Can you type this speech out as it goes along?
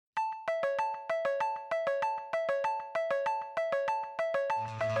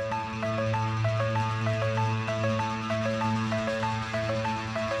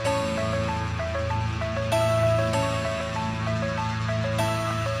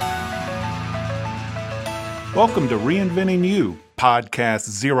Welcome to Reinventing You, Podcast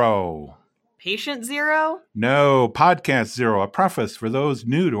Zero. Patient Zero? No, Podcast Zero, a preface for those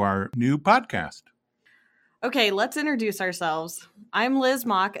new to our new podcast. Okay, let's introduce ourselves. I'm Liz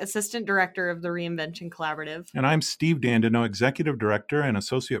Mock, Assistant Director of the Reinvention Collaborative. And I'm Steve Dandino, Executive Director and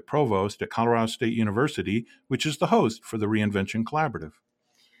Associate Provost at Colorado State University, which is the host for the Reinvention Collaborative.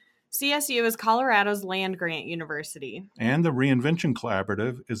 CSU is Colorado's land-grant university. And the Reinvention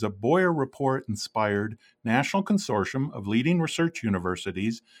Collaborative is a Boyer Report-inspired national consortium of leading research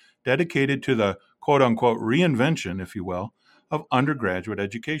universities dedicated to the quote-unquote reinvention, if you will, of undergraduate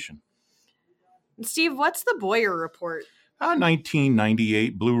education. Steve, what's the Boyer Report? A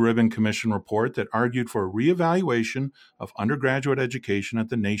 1998 Blue Ribbon Commission report that argued for a reevaluation of undergraduate education at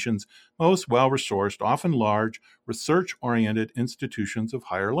the nation's most well-resourced, often large, research-oriented institutions of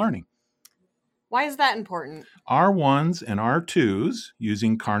higher learning. Why is that important? R1s and R2s,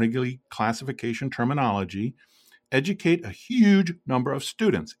 using Carnegie classification terminology, educate a huge number of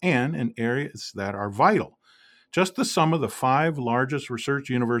students and in areas that are vital. Just the sum of the 5 largest research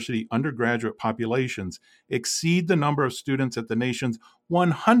university undergraduate populations exceed the number of students at the nation's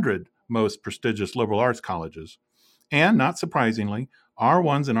 100 most prestigious liberal arts colleges. And, not surprisingly,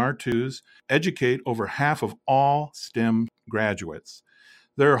 R1s and R2s educate over half of all STEM graduates.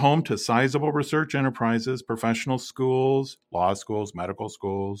 They're home to sizable research enterprises, professional schools, law schools, medical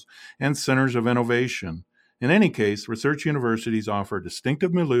schools, and centers of innovation. In any case, research universities offer a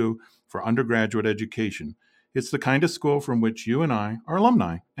distinctive milieu for undergraduate education. It's the kind of school from which you and I are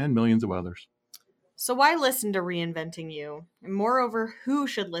alumni, and millions of others. So why listen to Reinventing You? And moreover, who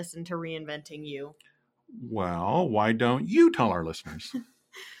should listen to Reinventing You? Well, why don't you tell our listeners?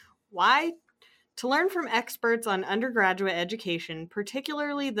 Why? To learn from experts on undergraduate education,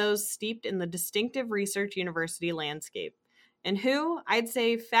 particularly those steeped in the distinctive research university landscape. And who? I'd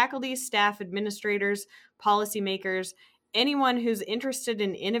say faculty, staff, administrators, policymakers, anyone who's interested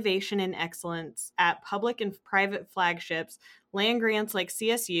in innovation and excellence at public and private flagships, land grants like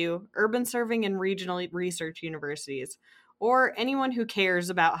CSU, urban serving and regional research universities, or anyone who cares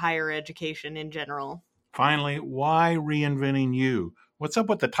about higher education in general. Finally, why Reinventing You? What's up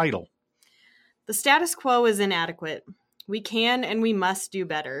with the title? The status quo is inadequate. We can and we must do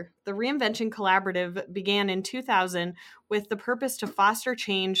better. The Reinvention Collaborative began in 2000 with the purpose to foster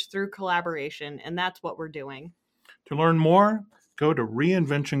change through collaboration, and that's what we're doing. To learn more, go to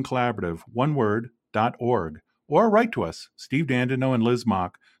reinventioncollaborative.org or write to us, Steve Dandino and Liz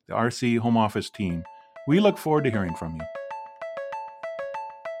Mock, the RC Home Office team. We look forward to hearing from you.